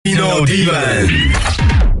小弟们。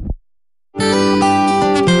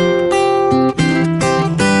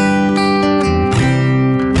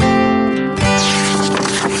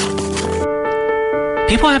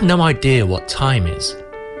People have no idea what time is.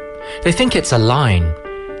 They think it's a line,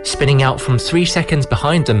 spinning out from 3 seconds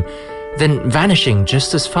behind them, then vanishing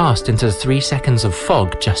just as fast into the 3 seconds of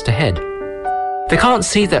fog just ahead. They can't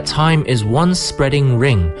see that time is one spreading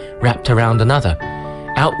ring wrapped around another,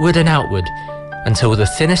 outward and outward, until the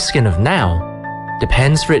thinnest skin of now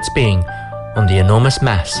depends for its being on the enormous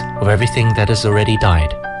mass of everything that has already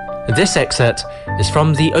died. This excerpt is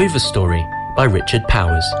from The Overstory by Richard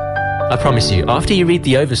Powers. I promise you, after you read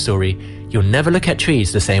The Overstory, you'll never look at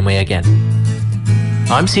trees the same way again.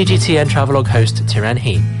 I'm CGTN Travelogue host Tiran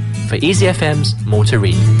He for Easy FM's More to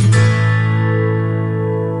Read.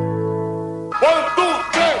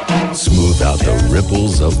 Smooth out the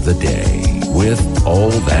ripples of the day with All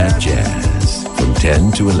That Jazz from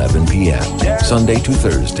 10 to 11 p.m. Sunday to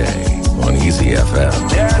Thursday on Easy FM.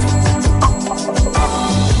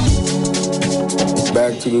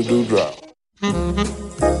 Back to the dewdrop.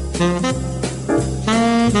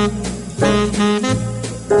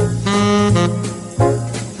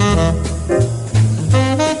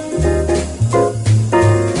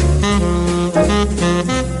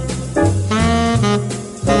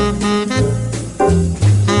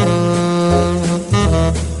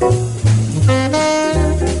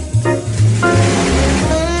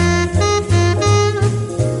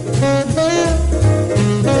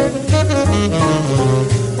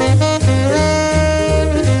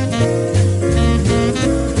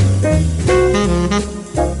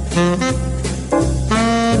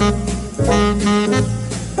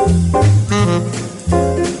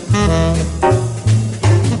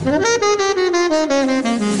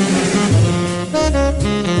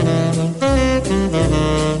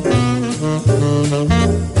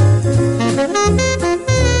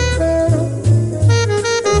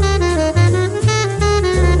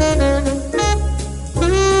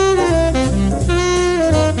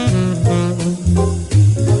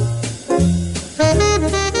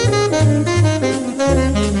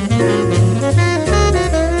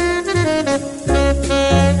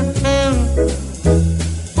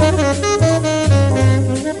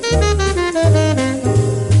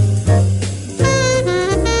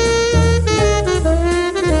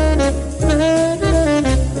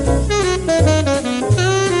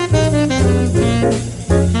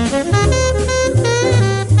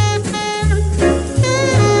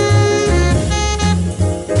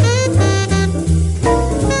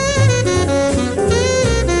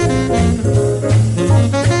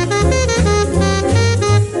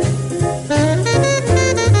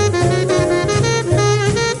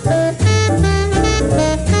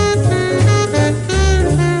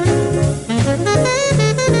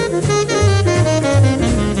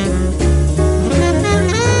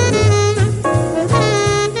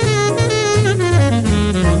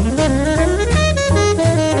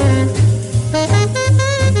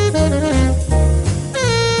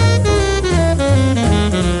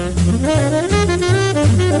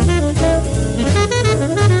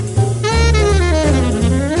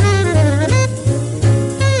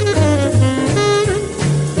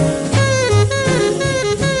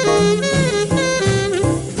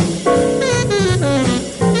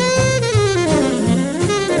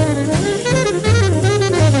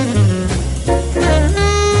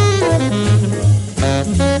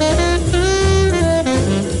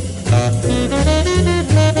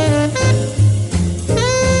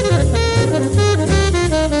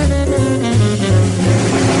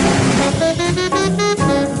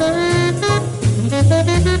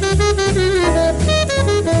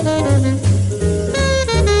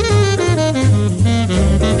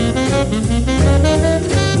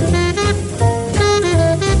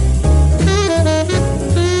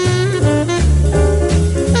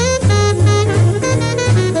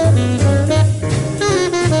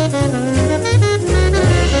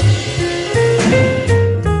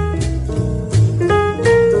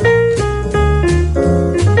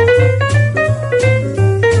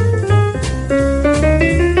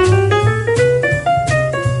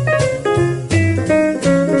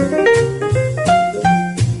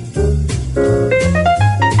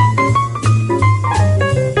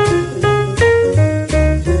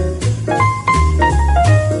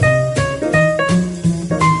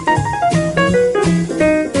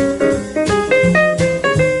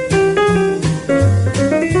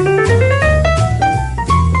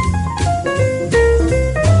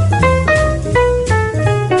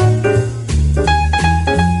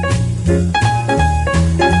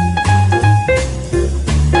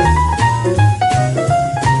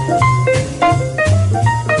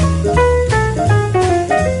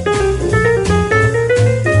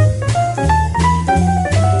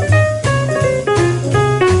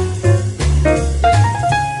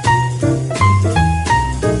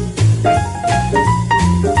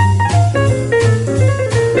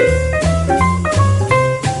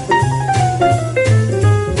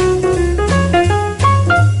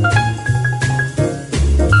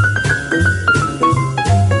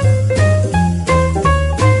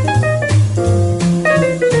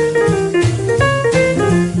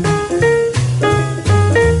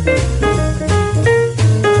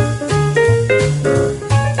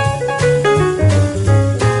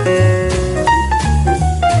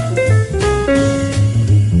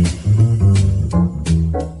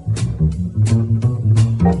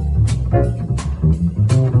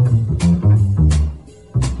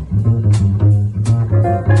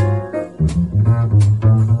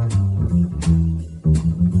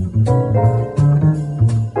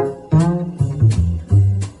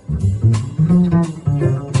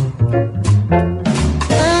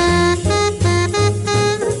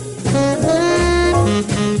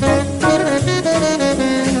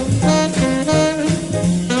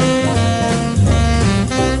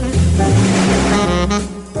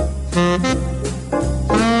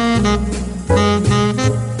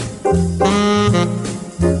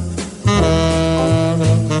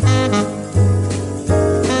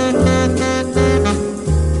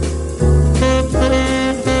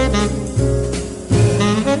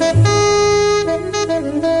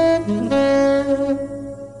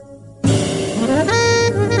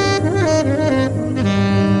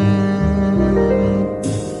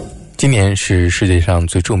 今年是世界上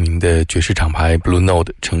最著名的爵士厂牌 Blue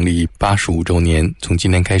Note 成立85周年。从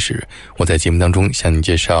今天开始，我在节目当中向你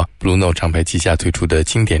介绍 Blue Note 厂牌旗下推出的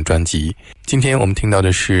经典专辑。今天我们听到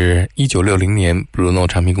的是1960年 Blue Note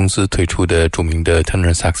唱片公司推出的著名的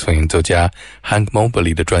tenor saxophone 演奏家 Hank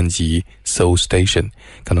Mobley 的专辑 Soul Station。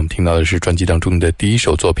刚才我们听到的是专辑当中的第一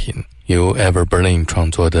首作品，由 Ever Berlin 创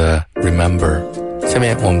作的 Remember。下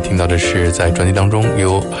面我们听到的是在专辑当中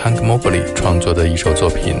由 Hank Mobley 创作的一首作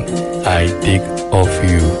品 I Dig of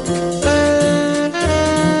You。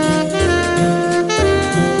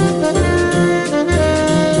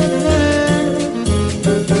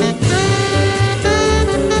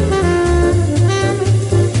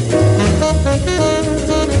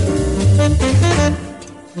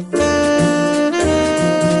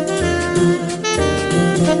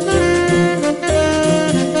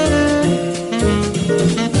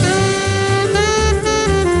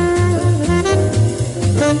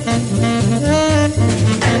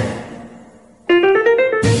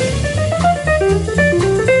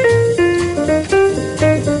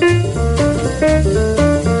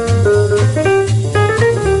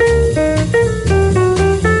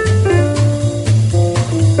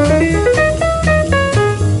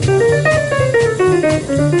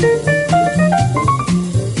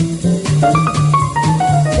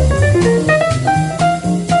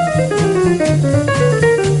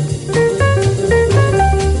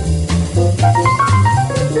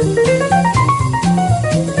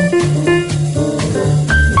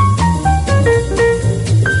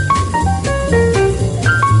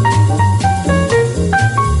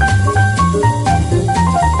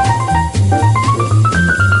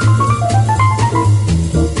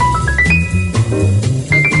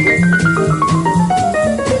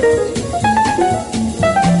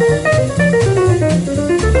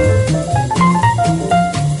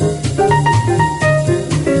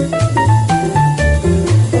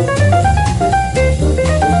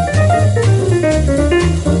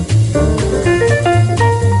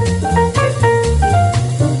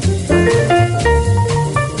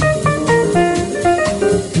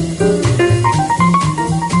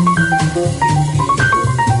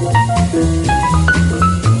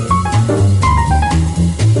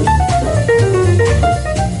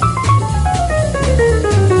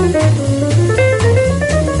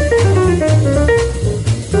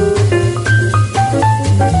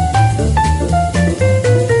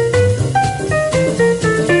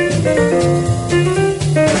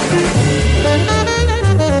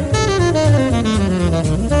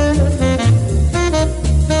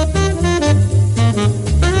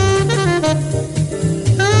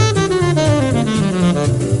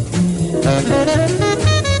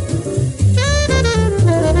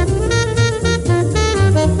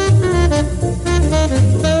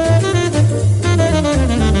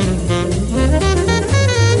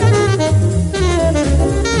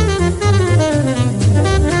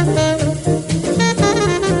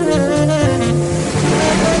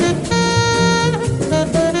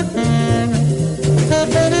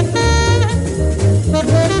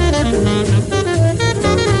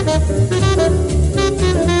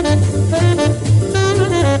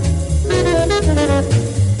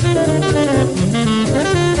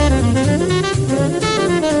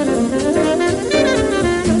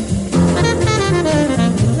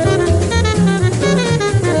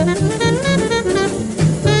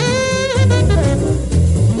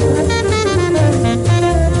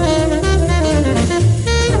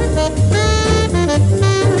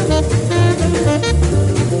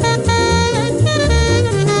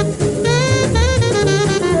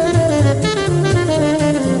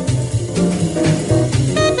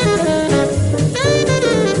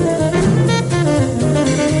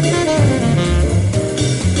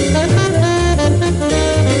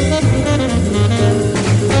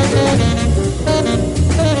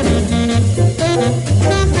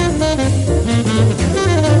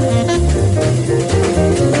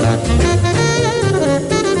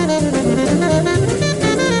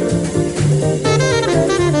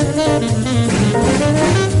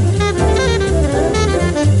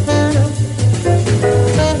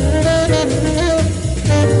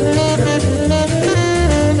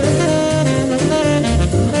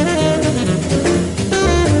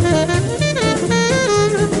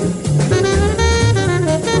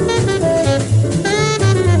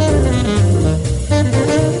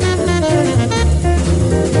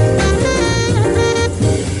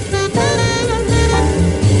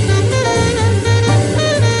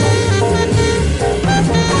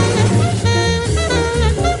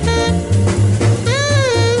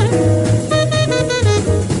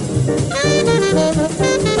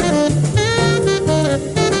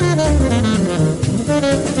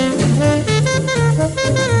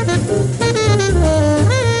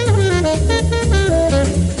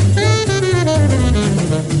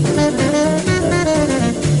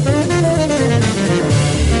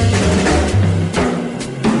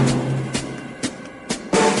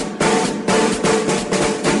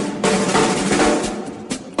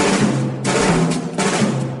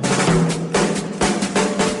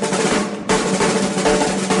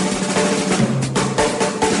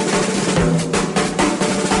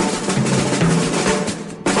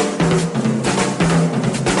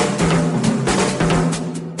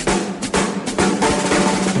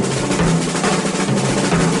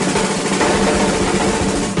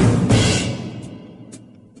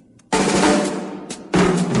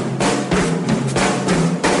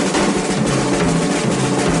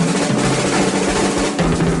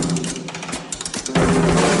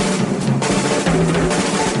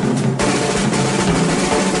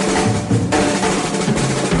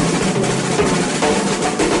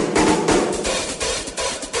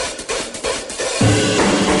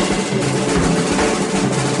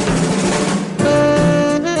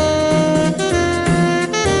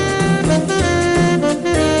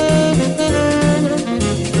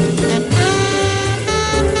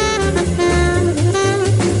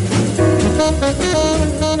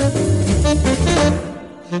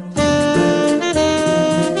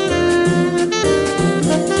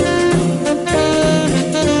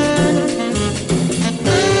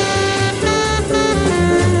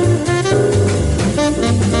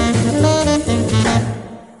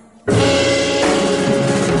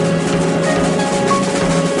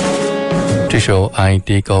这首 I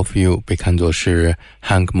Dig of You 被看作是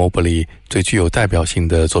Hank Mobley 最具有代表性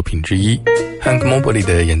的作品之一。Hank Mobley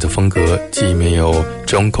的演奏风格既没有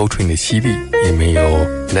John Coltrane 的犀利，也没有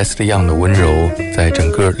Leslie Young 的温柔。在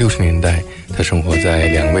整个60年代，他生活在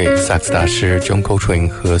两位萨克斯大师 John Coltrane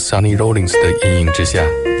和 Sonny Rollins 的阴影之下，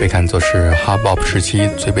被看作是 Hard Bop 时期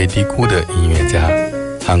最被低估的音乐家。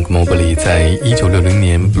Hank Mobley 在1960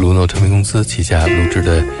年 Blue Note 唱片公司旗下录制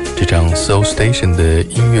的这张 Soul Station 的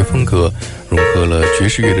音乐风格，融合了爵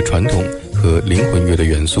士乐的传统和灵魂乐的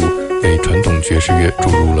元素，为传统爵士乐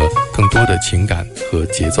注入了更多的情感和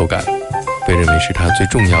节奏感，被认为是他最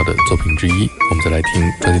重要的作品之一。我们再来听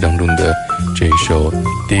专辑当中的这一首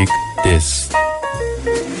Dig This。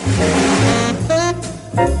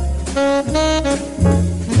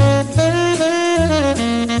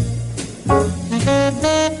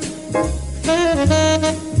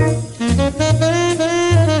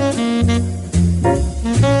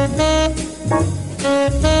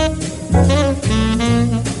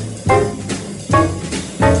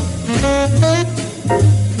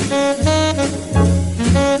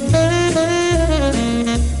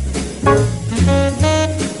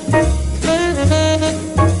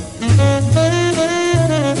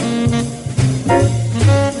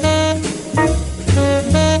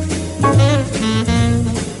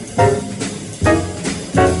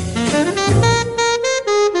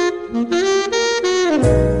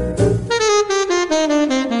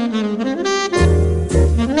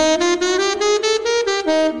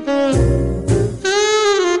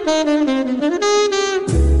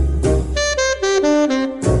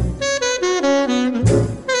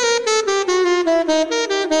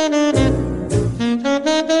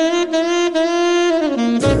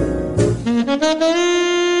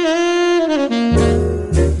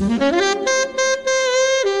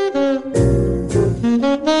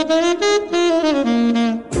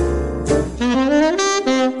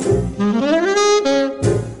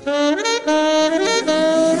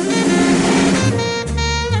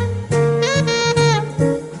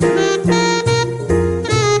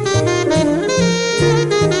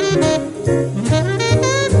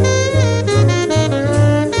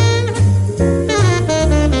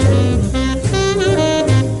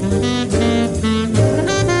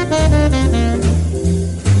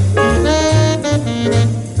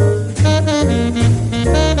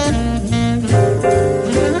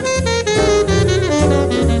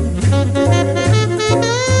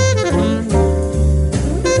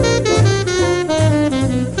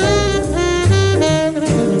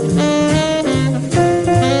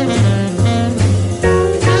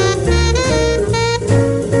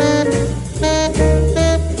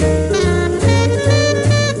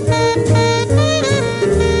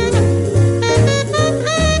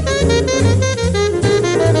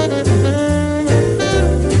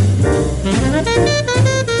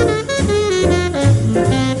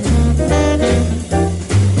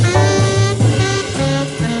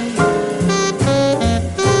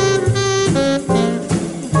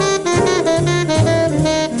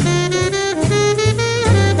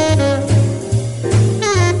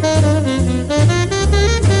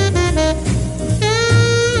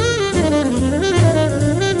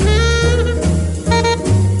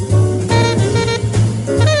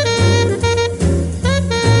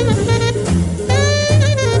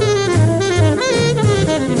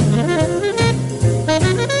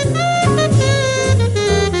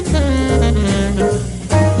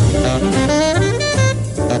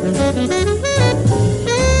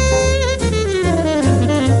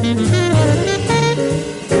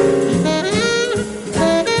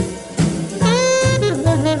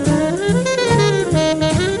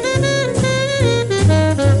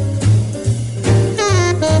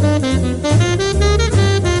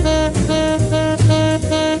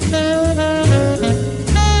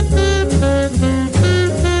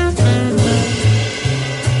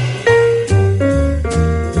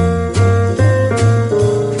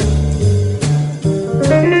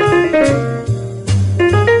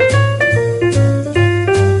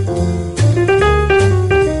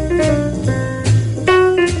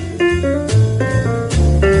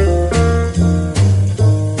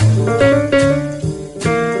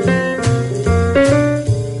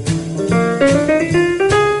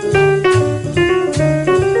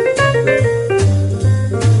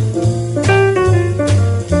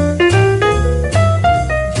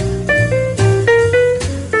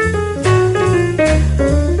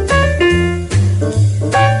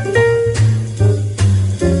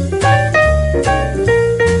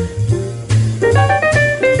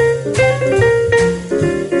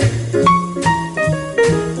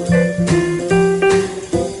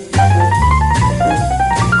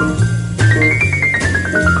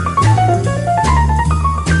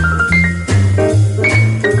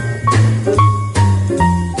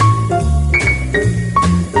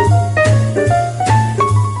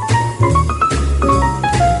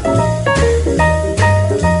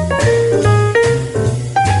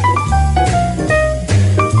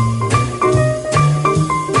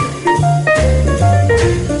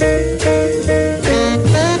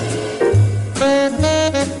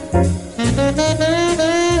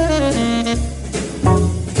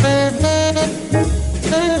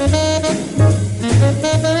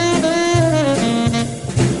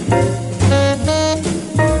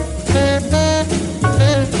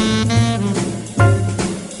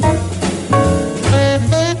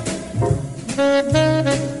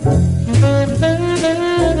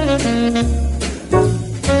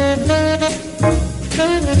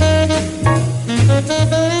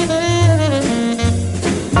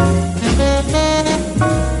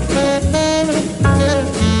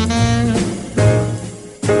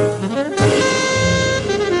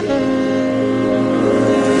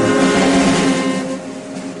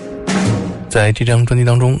在这张专辑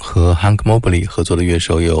当中，和 Hank Mobley 合作的乐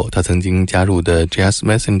手有他曾经加入的 Jazz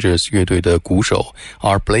Messengers 乐队的鼓手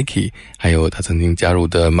Art Blakey， 还有他曾经加入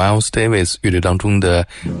的 Miles Davis 乐队当中的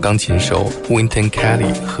钢琴手 Wynton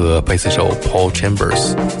Kelly 和贝斯手 Paul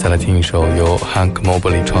Chambers。 再来听一首由 Hank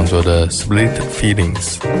Mobley 创作的 Split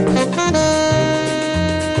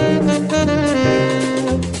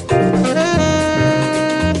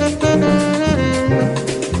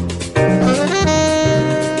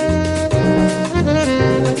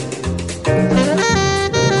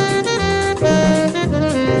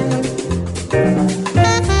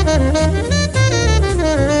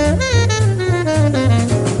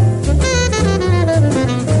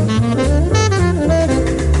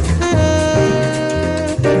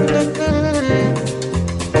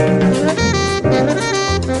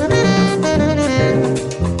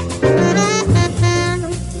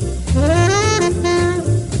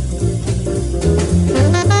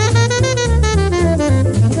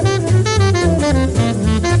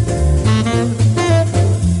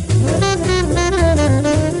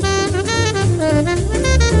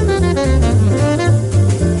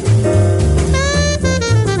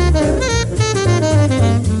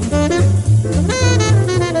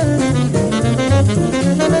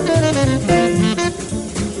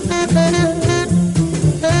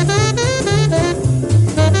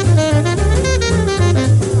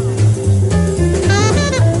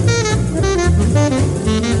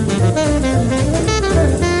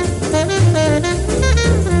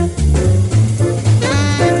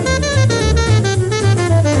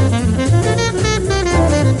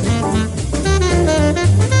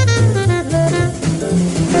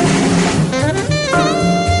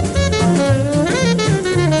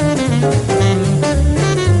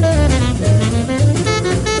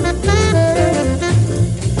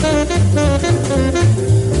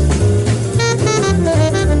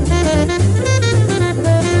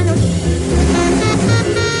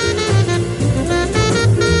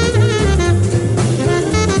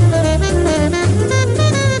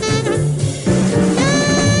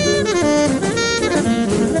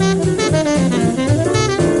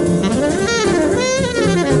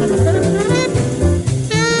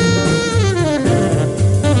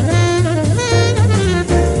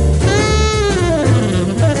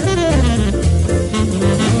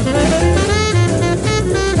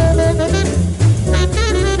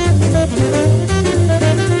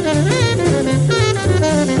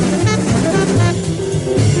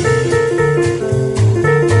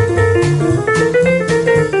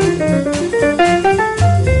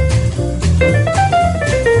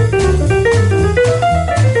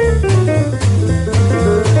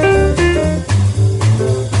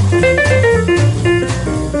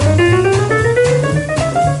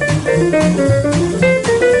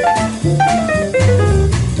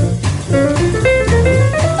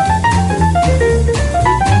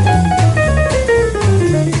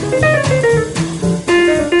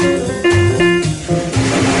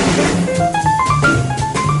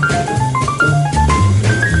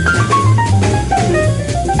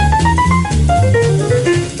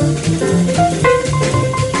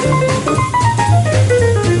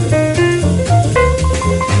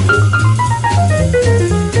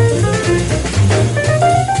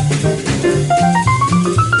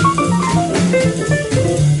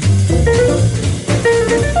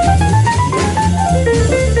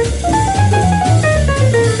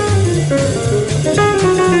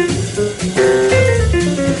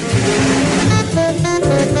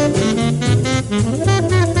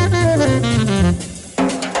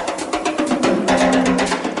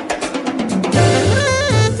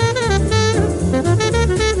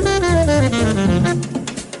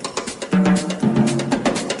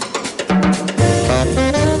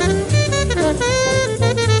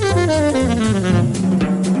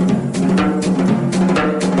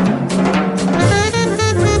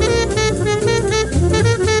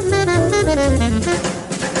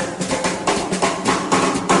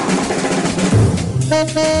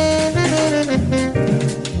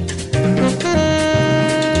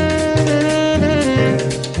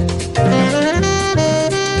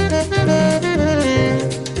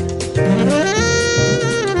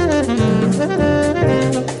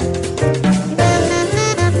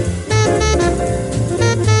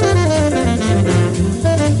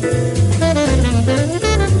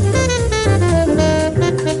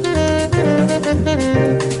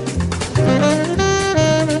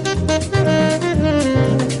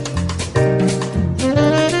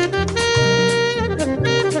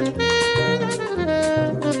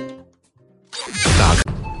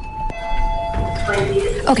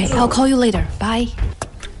I'll call you later. Bye.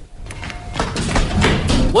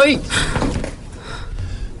 Wait!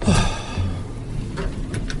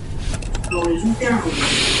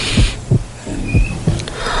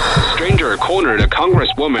 Stranger cornered a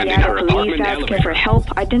congresswoman in her apartment elevator. For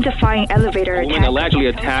help identifying elevator woman allegedly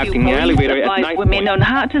attacked in the elevator at night. Women on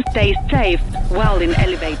how to stay safe while in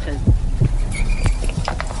elevators.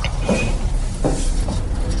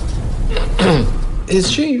 Is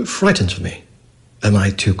she frightened of me? Am I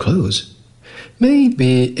too close?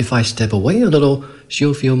 Maybe if I step away a little,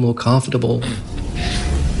 she'll feel more comfortable.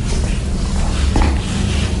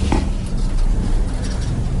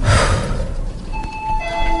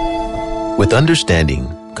 With understanding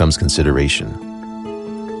comes consideration.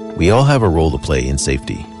 We all have a role to play in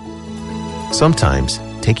safety. Sometimes,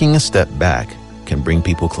 taking a step back can bring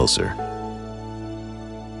people closer.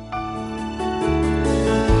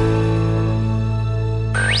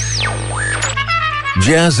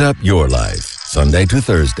 Jazz up your life, Sunday to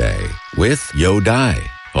Thursday, with Yo Dai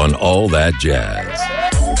on All That Jazz.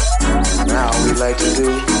 Now we like to do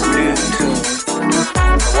a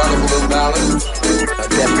wonderful little ballad, a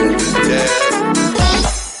definite jazz.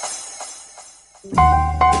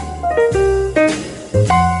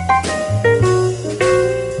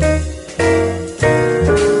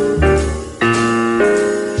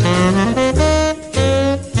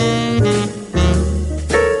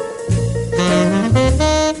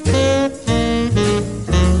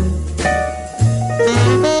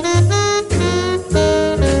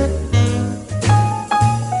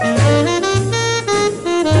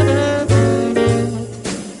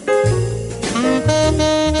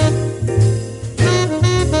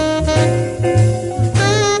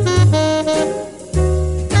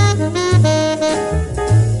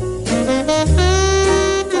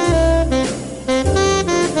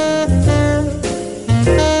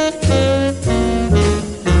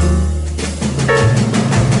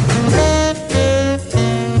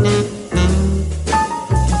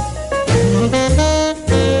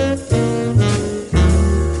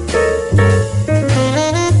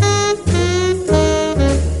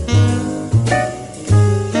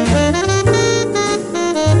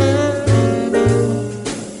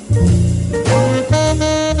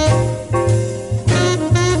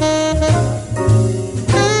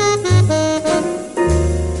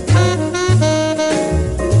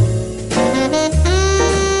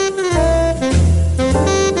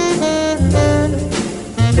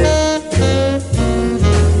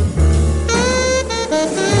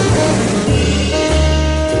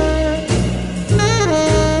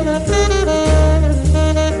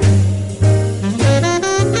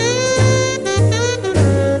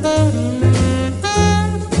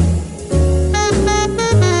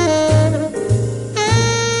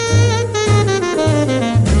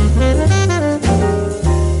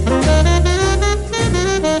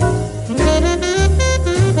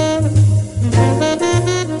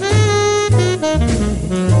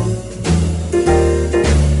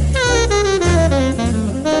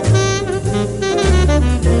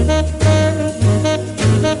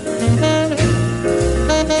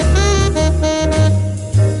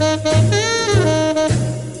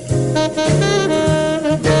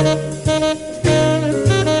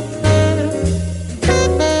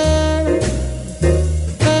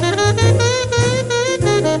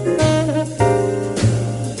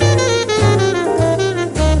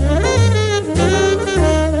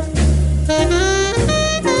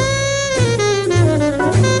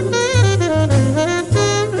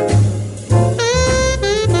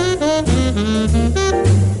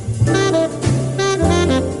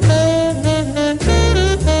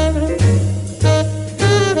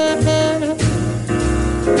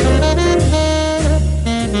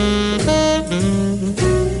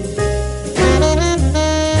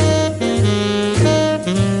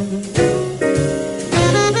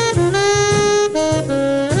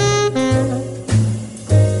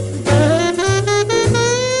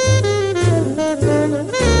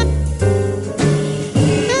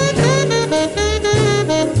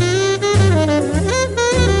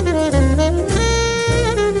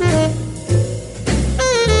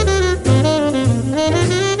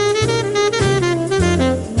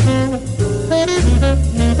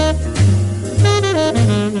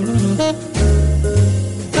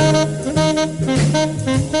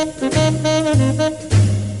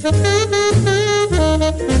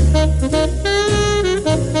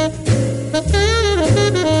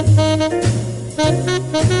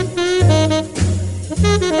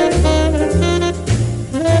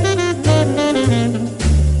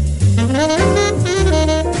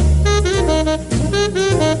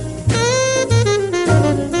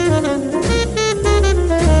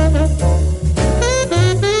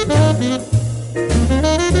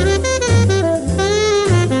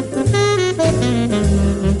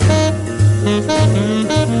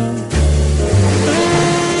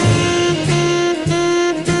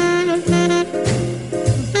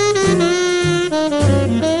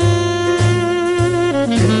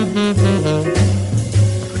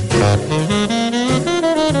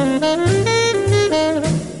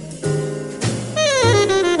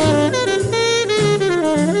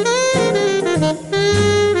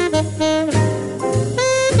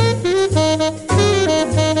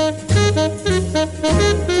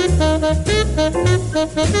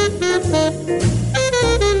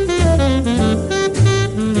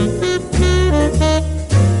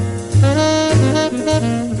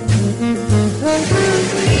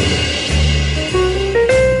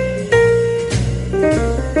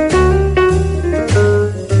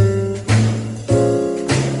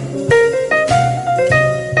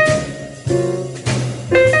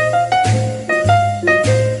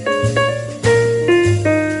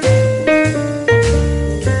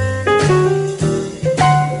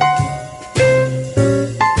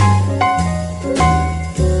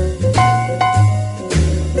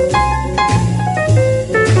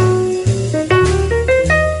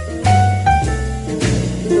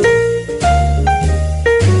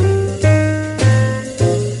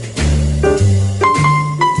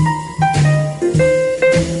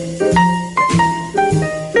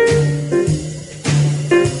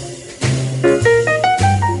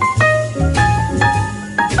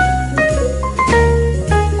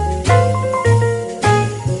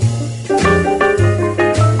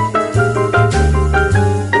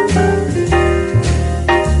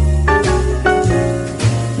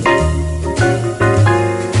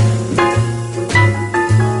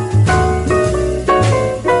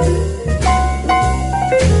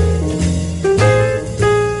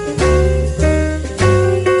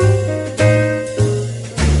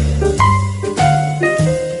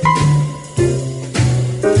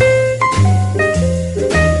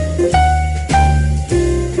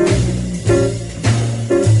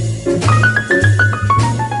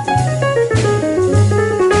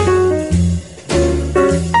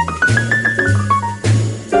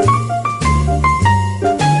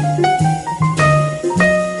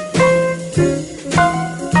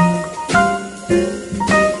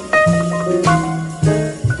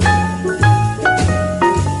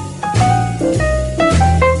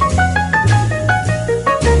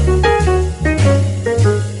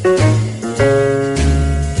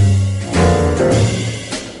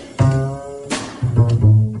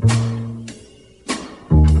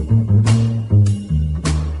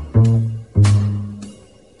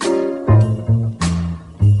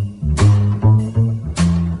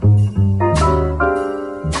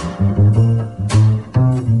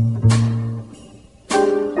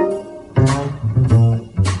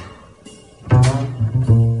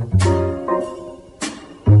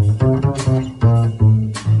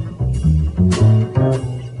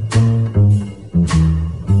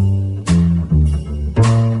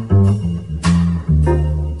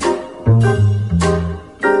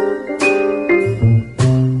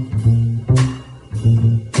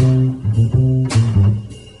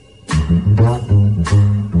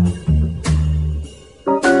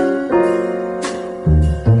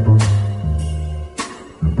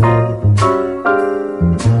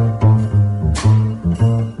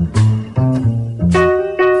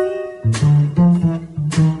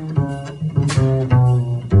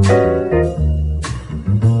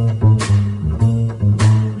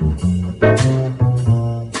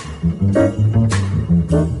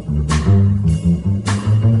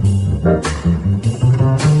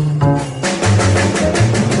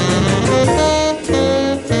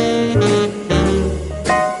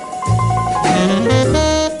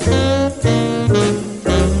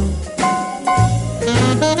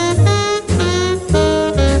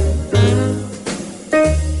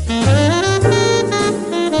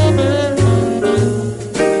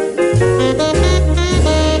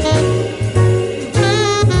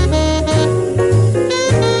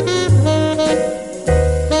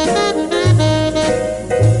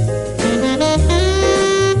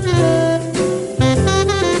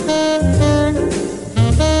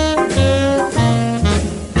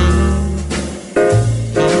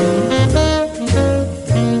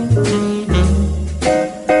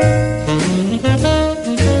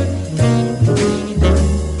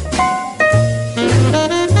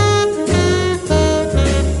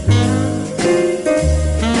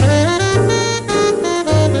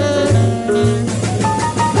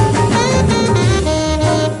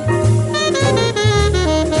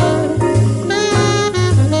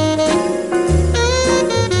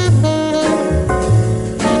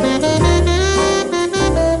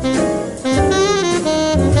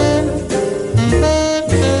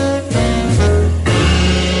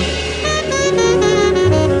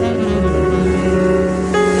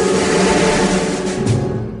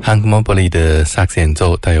 Hank Mobley 的萨克斯演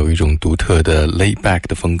奏带有一种独特的 laid back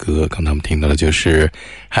的风格。刚才我们听到的就是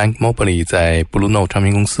Hank Mobley 在 Blue Note 唱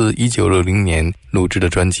片公司1960年录制的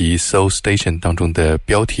专辑 Soul Station 当中的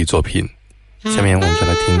标题作品。下面我们再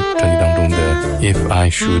来听专辑当中的 If I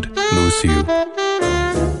Should Lose You。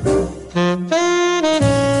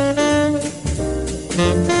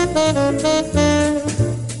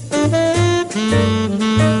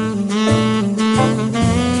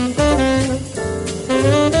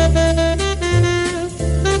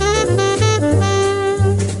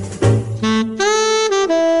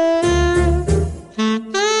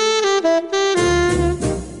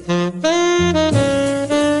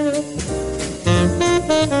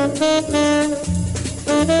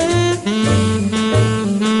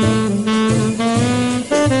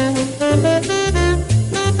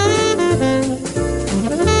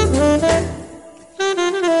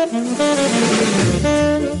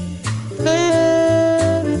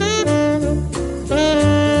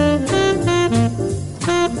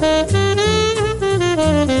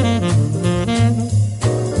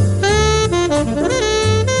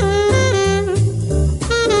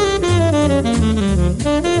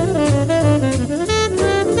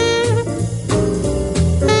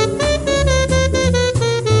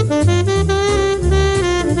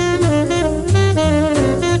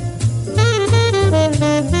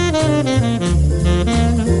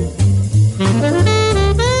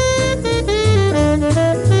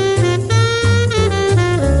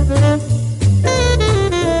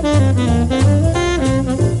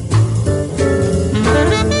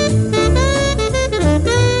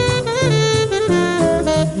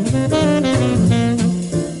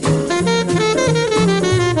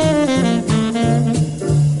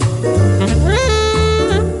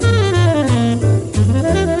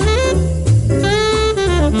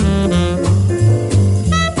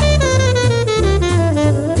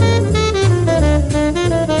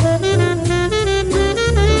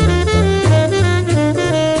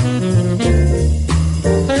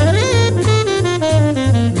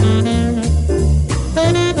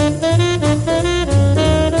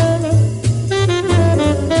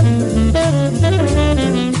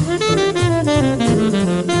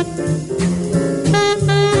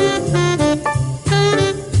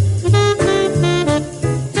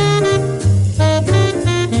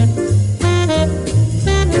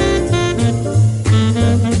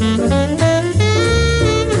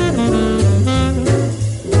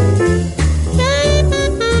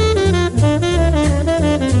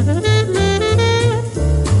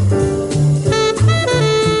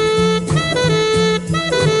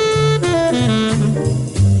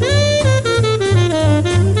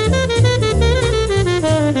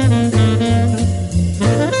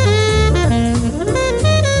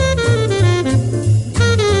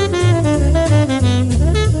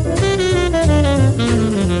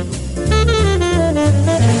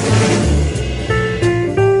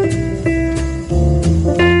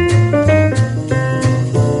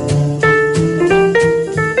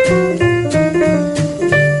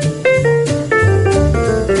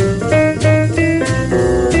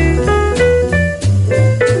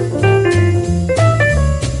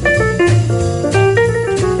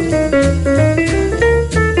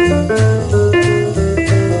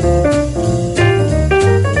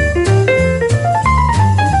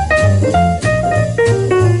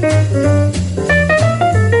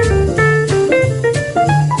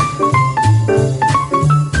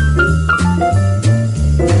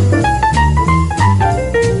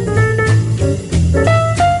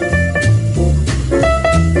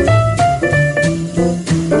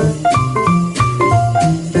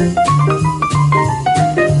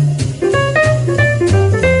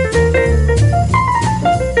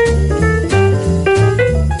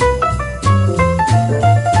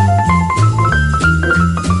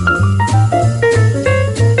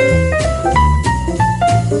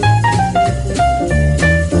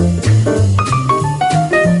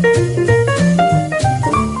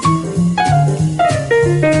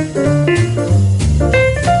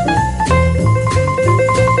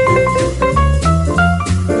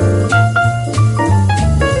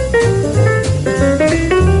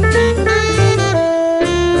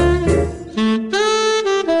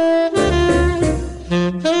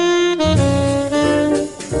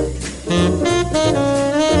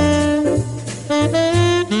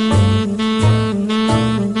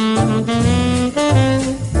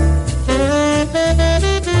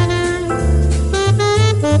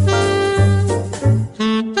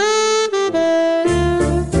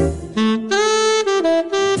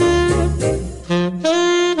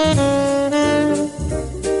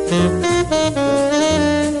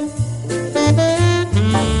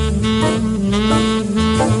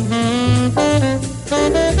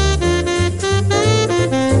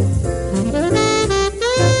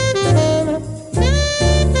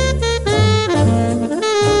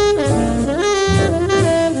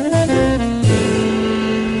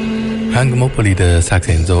Hank Mobley 的萨克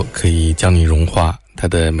斯演奏可以将你融化，它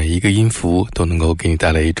的每一个音符都能够给你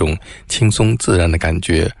带来一种轻松自然的感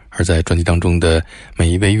觉。而在专辑当中的每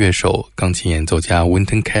一位乐手，钢琴演奏家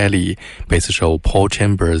Wynton Kelly、 贝斯手 Paul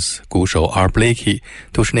Chambers、 鼓手 Art Blakey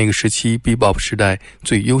都是那个时期 Bebop 时代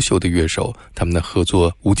最优秀的乐手，他们的合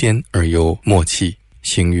作无间而又默契，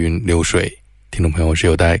行云流水。听众朋友，我是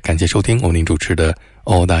有待，感谢收听我您主持的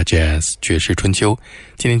All That Jazz 爵士春秋。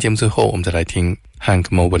今天节目最后我们再来听 Hank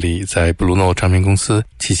Mobley 在 Blue Note 唱片公司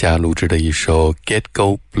旗下录制的一首 Get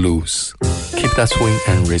Go Blues。 Keep that swing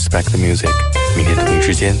and respect the music。 明天同一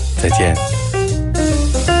时间再见。